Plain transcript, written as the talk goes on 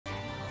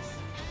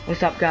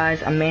What's up,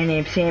 guys? A man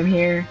named Sam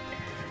here,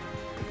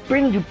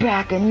 bringing you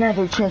back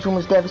another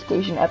Transformers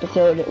Devastation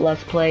episode.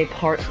 Let's play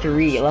part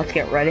 3. Let's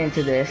get right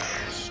into this.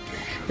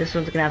 This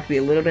one's gonna have to be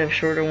a little bit of a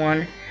shorter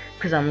one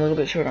because I'm a little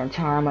bit short on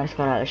time. I just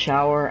got out of the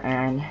shower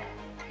and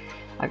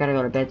I gotta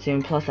go to bed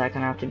soon. Plus, I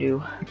kind of have to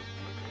do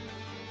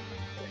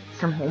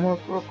some homework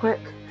real quick.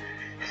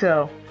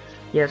 So,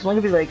 yeah, it's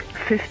only gonna be like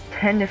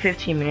 10 to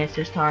 15 minutes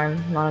this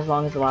time, not as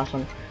long as the last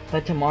one.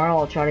 But tomorrow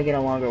I'll try to get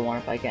a longer one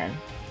if I can.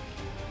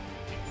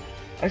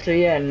 Alright, so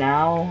yeah,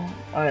 now,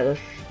 alright, let's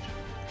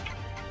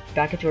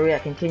back into where we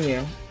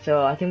continue.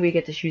 So I think we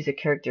get to choose the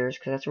characters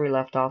because that's where we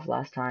left off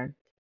last time.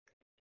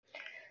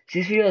 So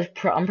this video is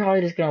I'm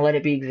probably just gonna let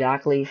it be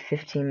exactly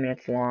 15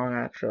 minutes long,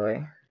 actually,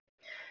 and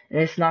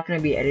it's not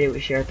gonna be edited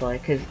with SharePlay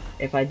because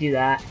if I do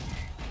that,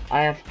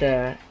 I have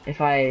to.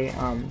 If I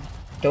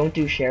don't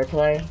do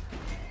SharePlay,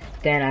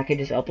 then I could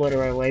just upload it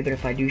right away. But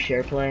if I do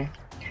SharePlay,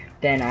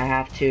 then I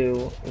have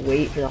to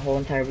wait for the whole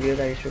entire video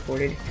that I just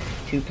recorded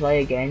to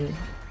play again.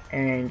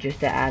 And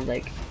just to add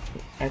like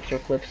extra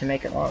clips to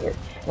make it longer,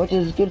 which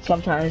is good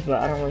sometimes, but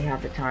I don't really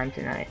have the time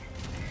tonight.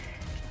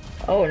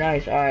 Oh,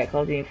 nice. Alright,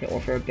 Call of Duty Infinite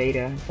Warfare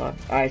beta.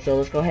 Alright, so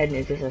let's go ahead and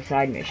is this a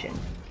side mission?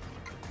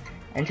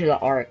 Enter the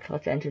Ark.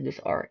 Let's enter this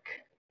Ark.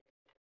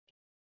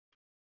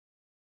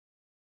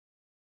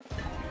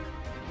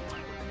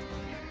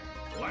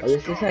 Oh,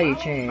 this is how you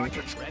change.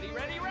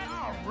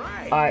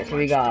 Alright, so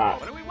we got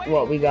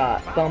what we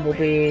got.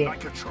 Bumblebee.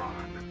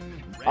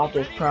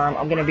 Optimus Prime.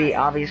 I'm gonna be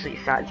obviously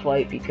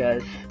Sideswipe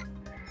because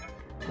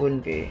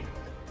wouldn't be.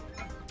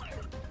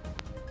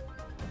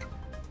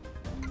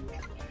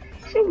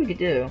 See what we could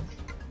do.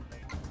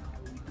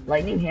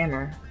 Lightning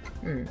Hammer.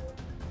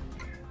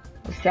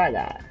 Let's try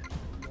that.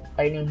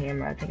 Lightning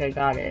Hammer. I think I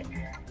got it.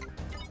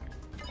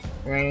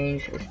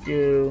 Range. Let's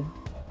do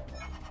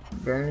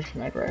Burn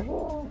Sniper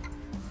Rifle.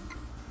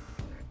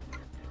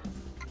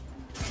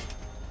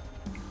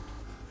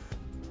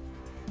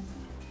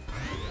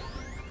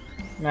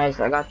 Nice,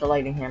 I got the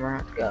lightning hammer.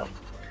 Let's go.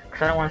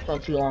 Because I don't want to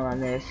spend too long on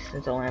this,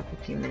 since I only have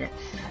 15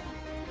 minutes.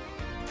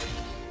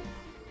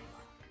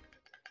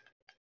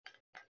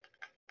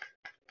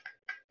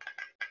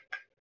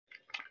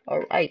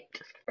 Alright,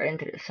 right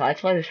into this.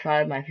 Sideswipe is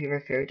probably my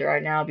favorite character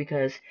right now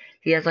because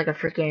he has like a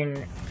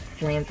freaking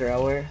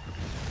flamethrower,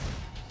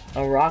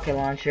 a rocket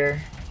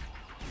launcher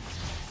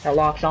that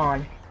locks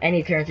on, and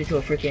he turns into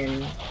a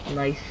freaking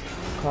nice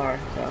car,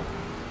 so.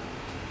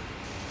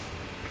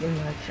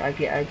 Much, I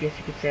guess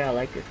you could say I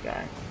like this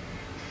guy.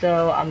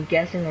 So I'm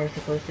guessing we're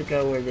supposed to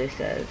go where this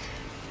says.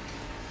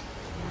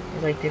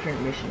 There's like different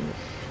missions.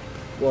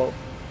 Whoa.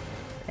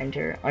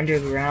 Enter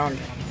underground.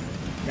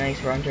 Nice,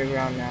 we're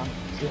underground now.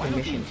 Super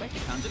mission.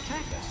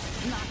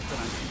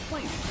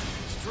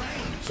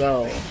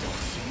 Go.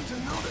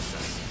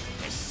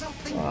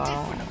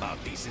 Wow.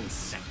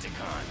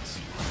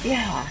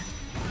 Yeah.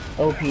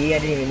 OP, I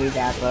didn't even need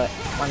that, but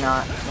why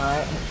not?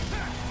 Alright.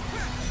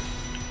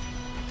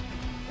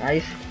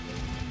 Nice.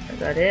 Is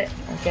that it?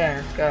 Okay,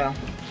 let's go.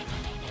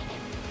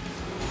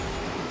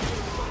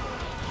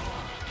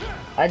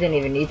 I didn't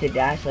even need to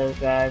dash those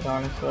guys,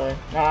 honestly.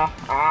 No.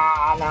 No.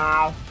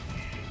 I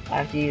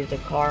have to use the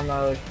car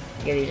mode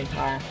to get even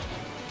past.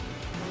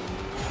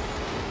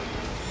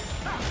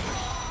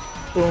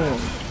 Boom.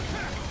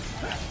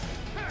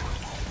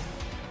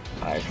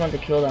 I just want to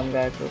kill them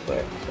guys real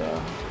quick,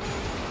 so.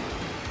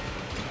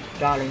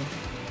 Got him.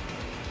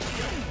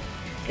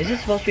 Is this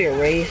supposed to be a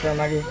race, or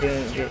am I just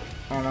doing it?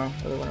 I don't know.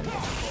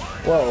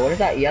 Whoa, what is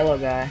that yellow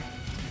guy?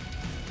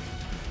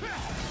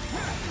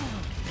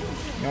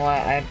 You know what?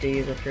 I have to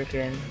use a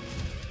freaking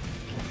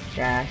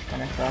dash.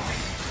 Kinda sucks.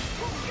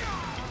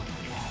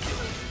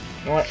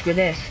 You know what? Screw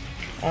this.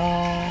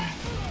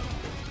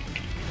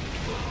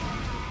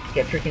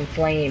 Get freaking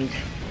flamed.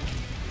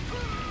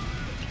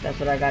 That's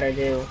what I gotta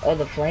do. Oh,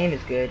 the flame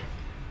is good.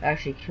 It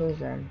actually kills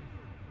them.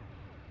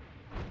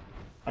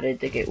 I didn't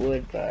think it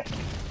would, but.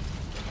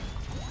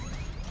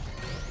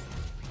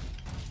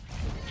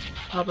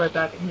 Hop right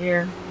back in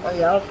here. Oh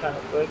yeah, that was kind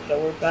of quick. So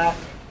we're back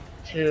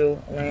to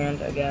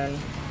land again.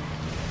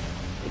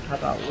 We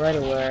pop out right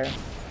away.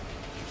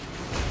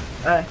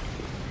 Alright.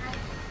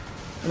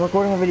 I'm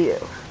recording a video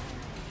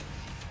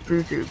for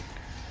YouTube.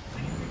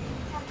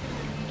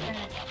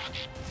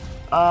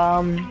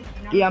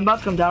 Yeah, I'm about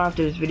to come down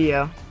after this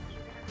video.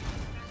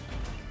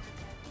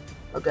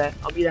 Okay,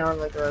 I'll be down in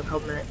like a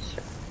couple minutes.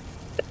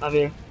 Love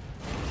you.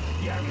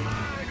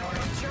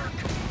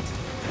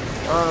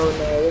 Oh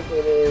no, look what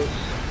it is.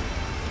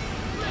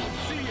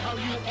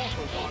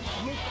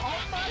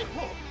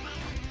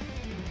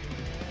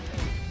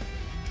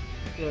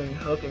 Getting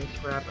hook and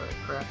scrap or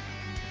crap.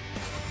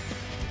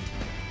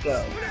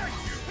 Go.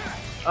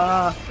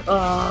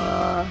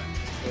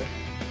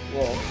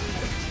 Whoa.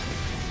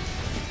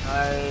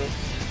 I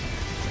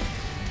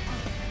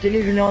didn't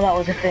even know that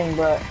was a thing,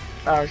 but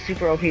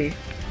super OP.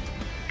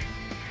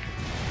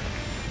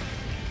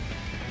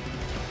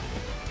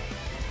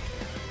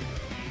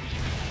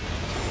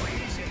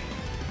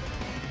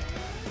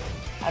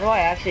 How do I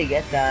actually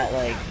get that,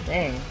 like,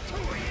 thing?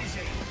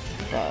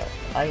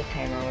 ice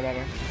hammer or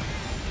whatever.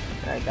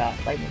 I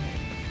got lightning.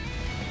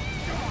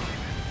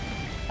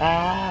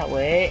 Ah,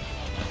 wait.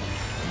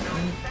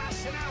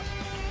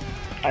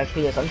 Alright,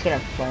 screw this. I'm just gonna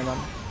flame them.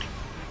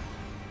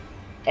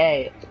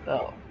 Hey, let's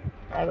go.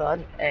 My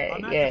god. Hey,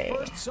 I'm at yay. the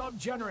first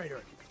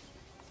sub-generator.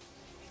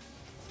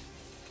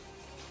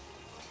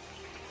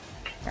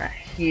 Alright,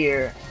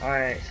 here.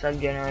 Alright,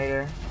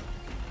 sub-generator.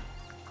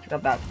 Check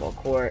out basketball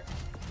court.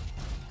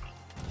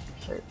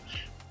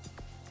 Search.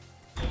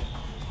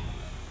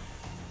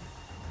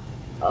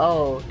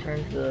 Oh,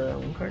 turns the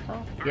wind currents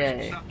off? Yay.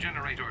 First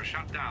sub-generator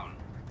shut down.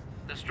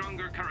 The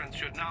stronger currents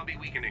should now be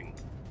weakening.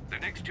 The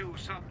next 2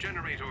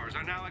 sub-generators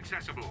are now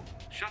accessible.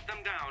 Shut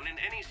them down in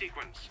any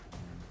sequence.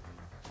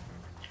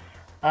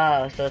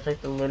 Ah, so it's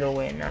like the little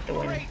wind, not the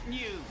wind. Great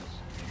news.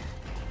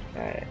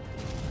 Alright.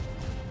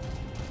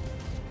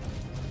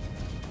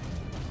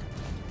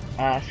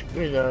 Ah,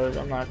 screw those.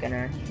 I'm not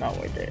gonna. It's not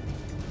worth it.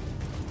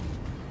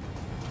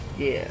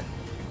 Yeah.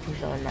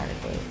 Push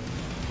automatically.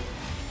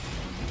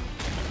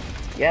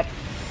 Yep.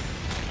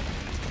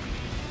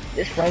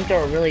 This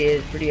flamethrower really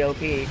is pretty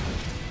OP.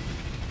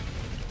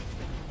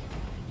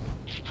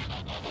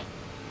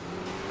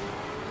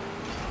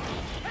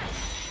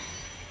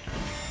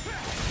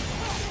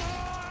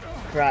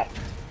 Crap.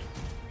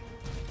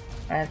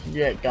 I have to do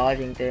that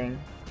dodging thing.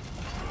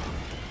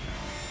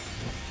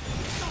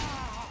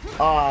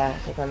 Oh, I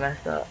think I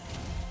messed up.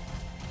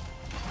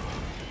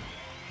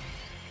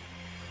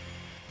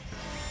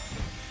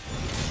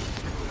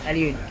 How do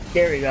you...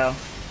 There we go.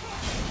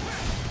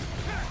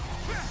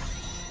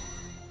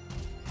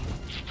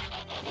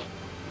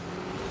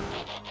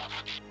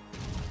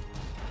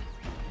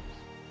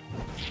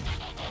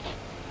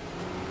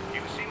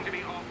 You seem to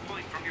be off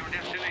point from your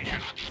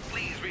destination.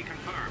 Please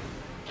reconfirm.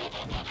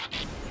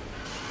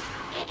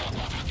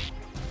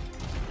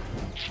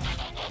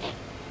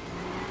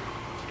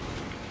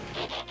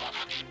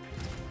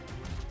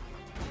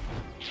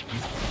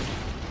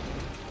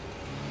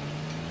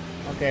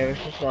 Okay, we're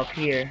supposed to go up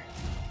here.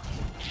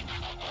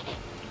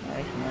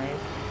 Nice,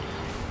 nice.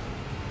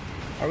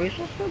 Are we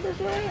supposed to go this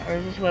way? Or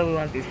is this where we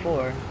went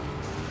before?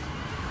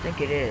 I think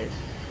it is.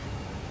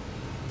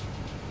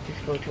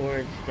 Just go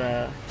towards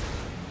the...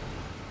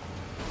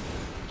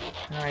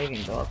 Can I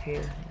even go up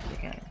here? Yes, I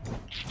can.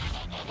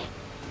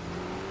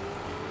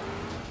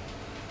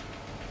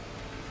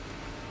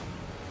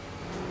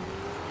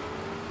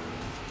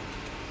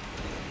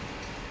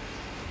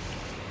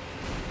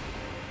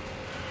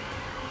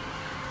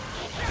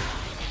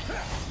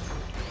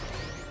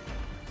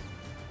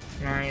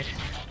 Nice.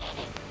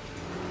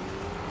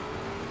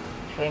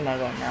 Which way am I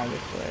going now?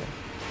 This way.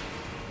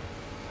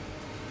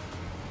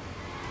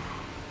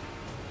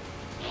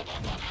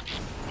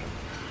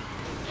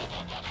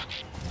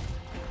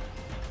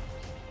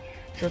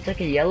 So it's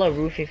like a yellow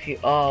roof if you...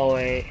 Oh,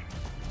 wait.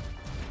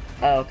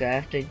 Oh, okay, I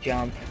have to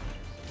jump.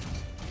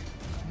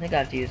 I think I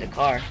have to use a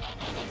car.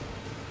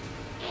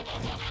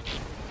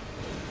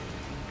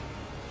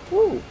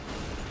 Woo!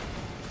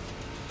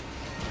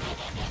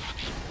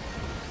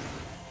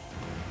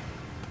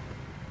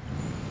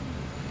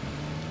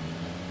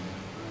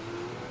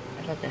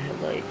 I thought the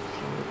headlights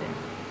and everything.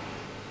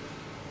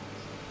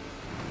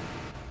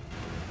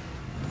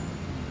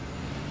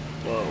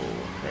 Whoa,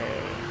 okay.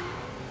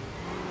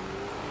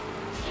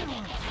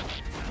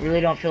 Really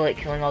don't feel like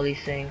killing all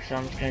these things, so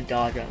I'm just gonna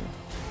dodge them.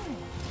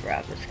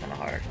 Crap, it's kinda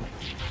hard.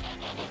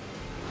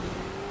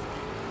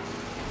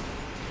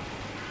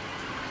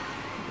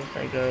 Guess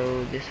I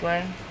go this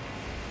way.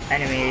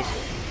 Enemies.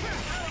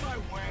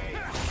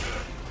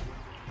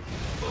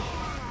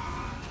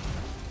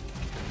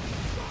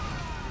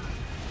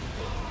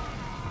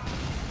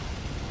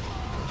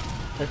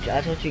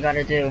 That's what you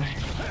gotta do.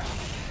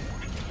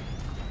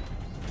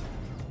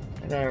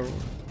 I gotta,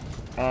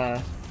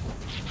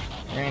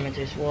 ram into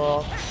this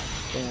wall.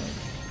 Boom.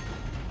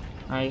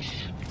 Nice.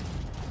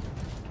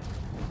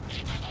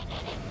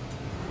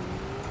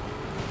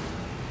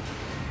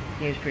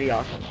 He was pretty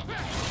awesome.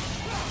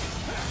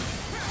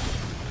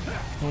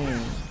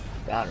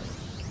 Got him.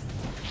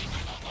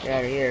 Get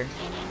out of here.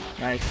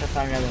 Nice, I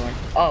found another one.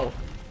 Oh!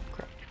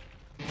 Crap.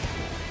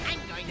 I'm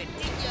going to dig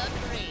your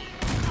grave,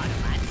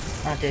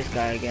 Autobots. Not this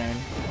guy again.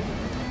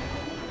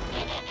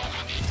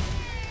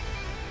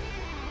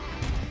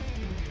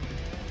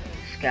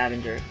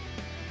 Scavenger.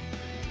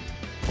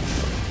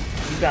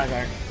 You guys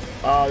aren't.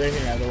 Oh, there's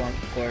another one,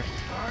 of course.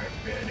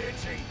 I've been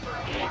itching for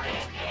a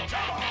fight.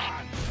 Come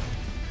on.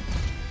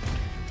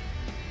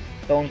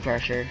 Bone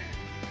Crusher.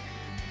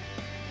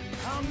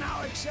 I'll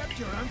now accept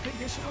your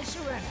unconditional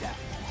surrender.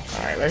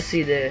 Alright, let's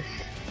see this.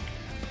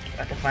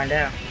 Got to find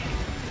out.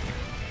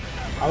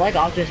 I like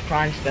Optimus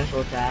Prime's special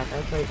attack.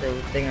 That's like the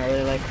thing I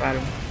really like about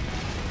him.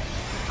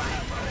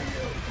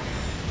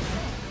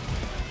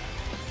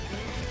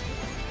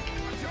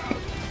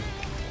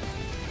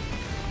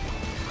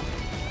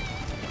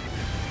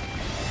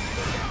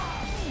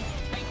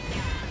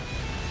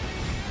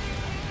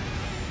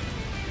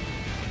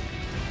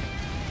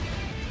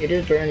 It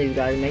just burns these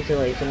guys, it makes it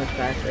like so much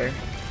faster.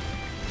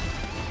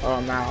 Oh,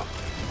 I'm out.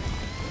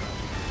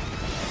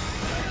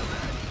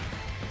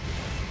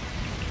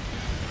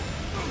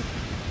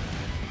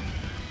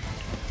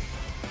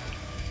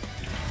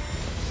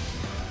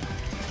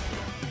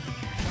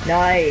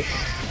 Nice.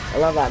 I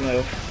love that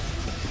move.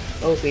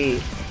 OP.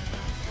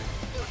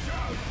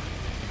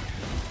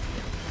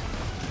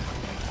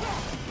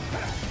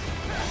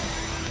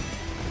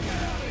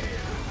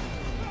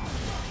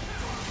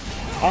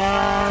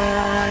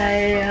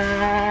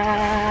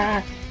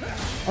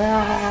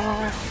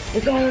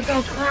 Let's go, let's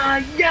go, come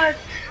on, yes!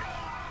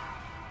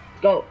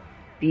 Let's go.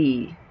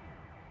 B.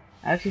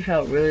 I actually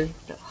felt really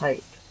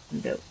hyped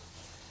and dope.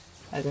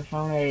 I can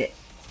finally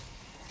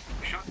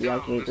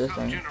deactivate this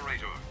thing.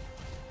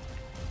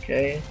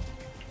 Okay.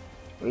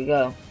 Here we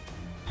go.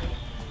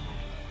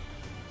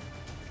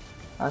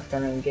 I was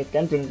gonna get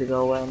them things to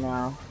go away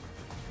now.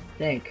 I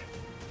think.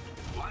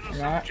 One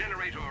not.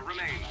 generator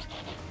remains.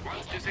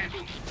 Once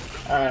disabled,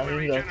 we the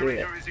can go through it.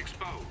 generator is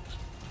exposed.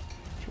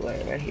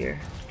 Wait, right here.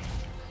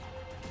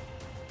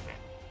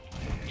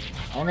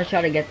 I wanna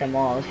try to get them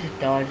all. Let's just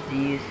dodge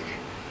these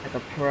like a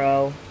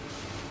pro.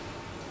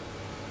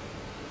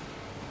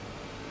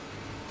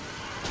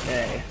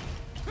 Okay.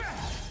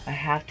 I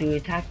have to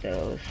attack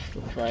those,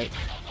 looks like.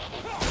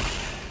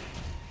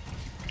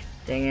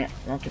 Dang it,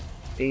 not the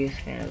biggest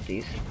fan of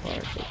these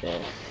parts like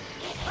this.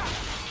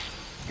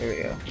 Here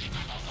we go.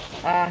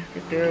 Ah,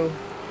 get through.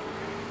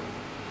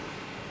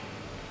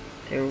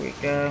 There we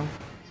go.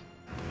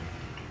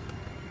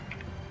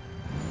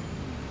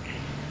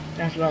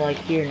 That's about like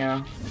here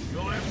now.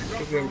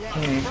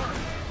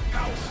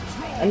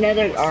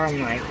 Another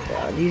arm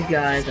rifle. These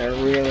guys are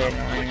really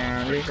annoying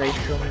now. There's like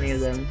so many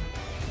of them.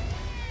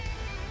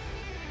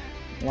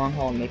 Long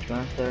haul makes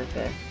monster,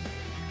 okay.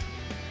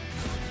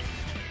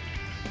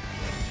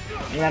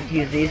 I'm gonna have to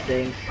use these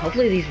things.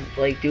 Hopefully these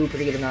like do a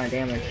pretty good amount of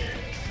damage.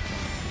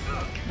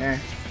 Eh.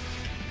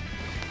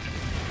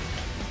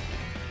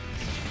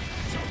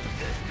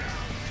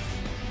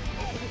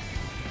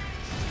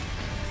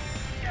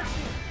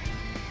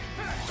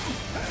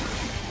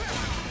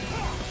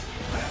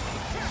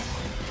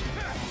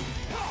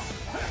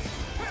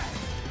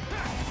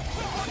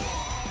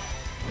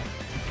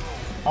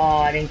 Oh,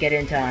 I didn't get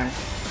in time.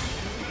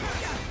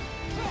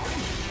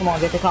 Come on,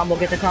 get the combo,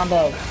 get the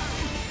combo.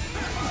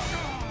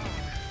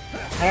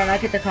 How did I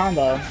get the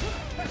combo?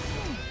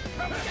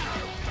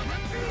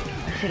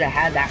 I should have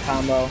had that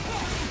combo.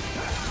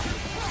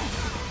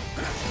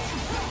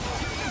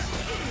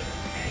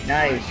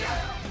 Nice.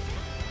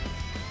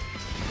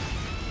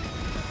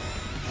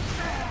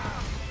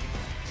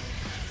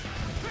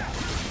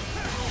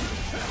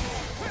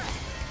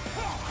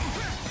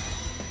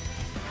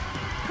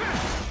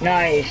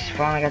 Nice,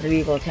 finally got the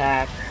vehicle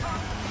attack.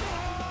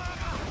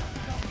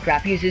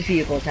 Crap, use his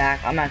vehicle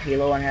attack. I'm actually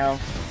low on health.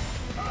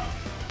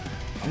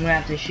 I'm gonna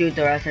have to shoot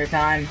the rest of the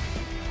time.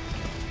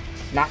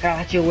 Not gonna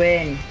let you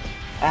win.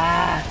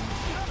 Ah,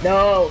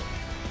 no.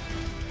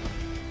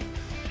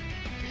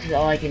 This is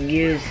all I can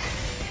use.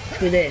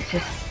 Screw this,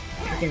 just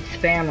freaking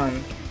spam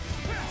him.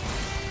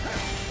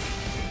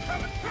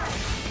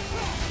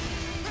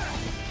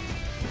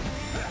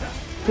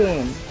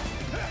 Boom.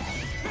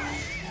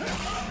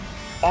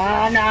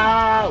 Oh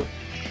no!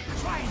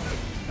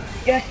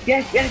 Yes,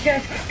 yes, yes,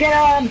 yes! Get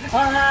him!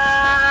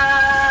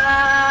 Ah!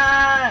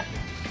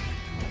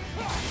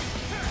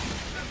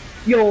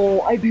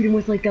 Yo, I beat him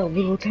with like that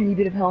little tiny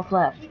bit of health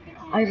left.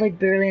 I have like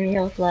barely any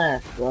health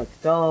left. Let's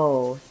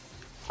go.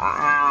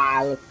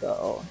 Ah, let's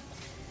go.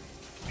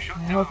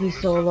 My health is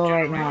so low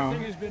right now.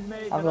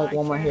 I have like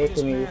one more hit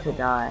to me to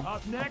die.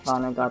 I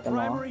finally got them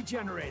all.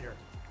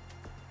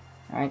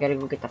 I gotta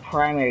go get the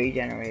primary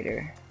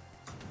generator.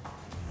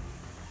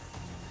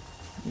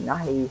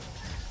 Nice.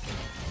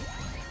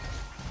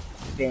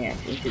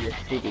 Advance into the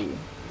city.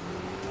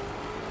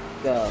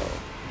 Go.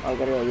 Oh, I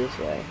gotta go this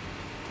way.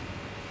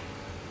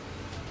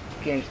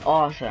 Game's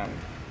awesome.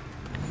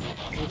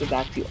 Let's go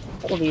back to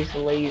all these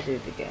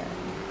lasers again.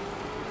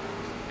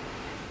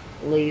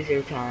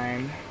 Laser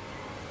time.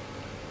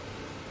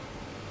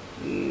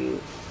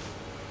 You.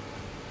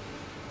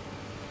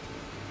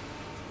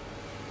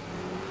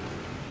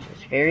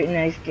 It's a very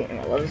nice game.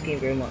 I love this game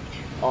very much.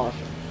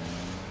 Awesome.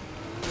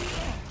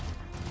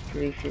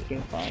 Pretty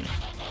freaking fun.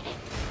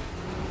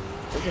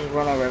 Let's just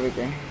run over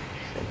everything.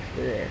 Just like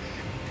for this.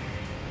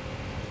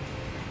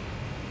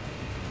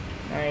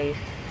 Nice.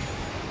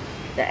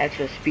 The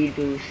extra speed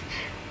boost.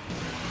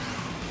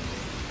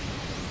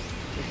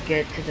 Just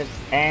get to the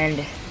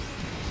end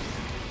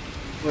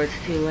before it's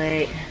too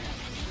late.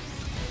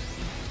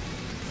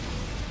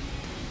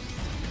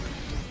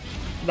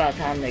 It's about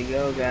time to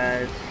go,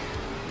 guys.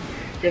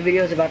 The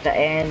video's about to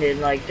end in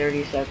like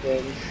 30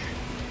 seconds.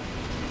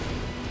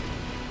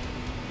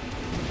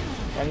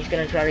 I'm just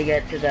gonna try to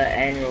get to the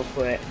end real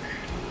quick.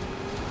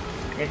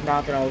 If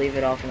not, then I'll leave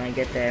it off when I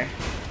get there.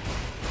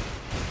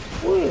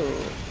 Woo!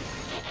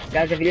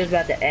 Guys, the video's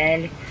about to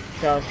end,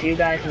 so I'll see you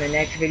guys in the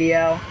next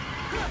video.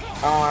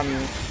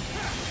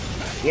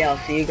 Yeah, I'll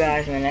see you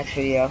guys in the next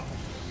video.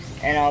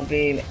 And I'll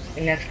be in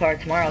the next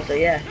part tomorrow, so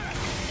yeah.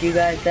 See you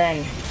guys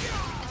then.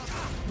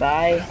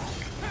 Bye.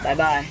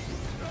 Bye-bye.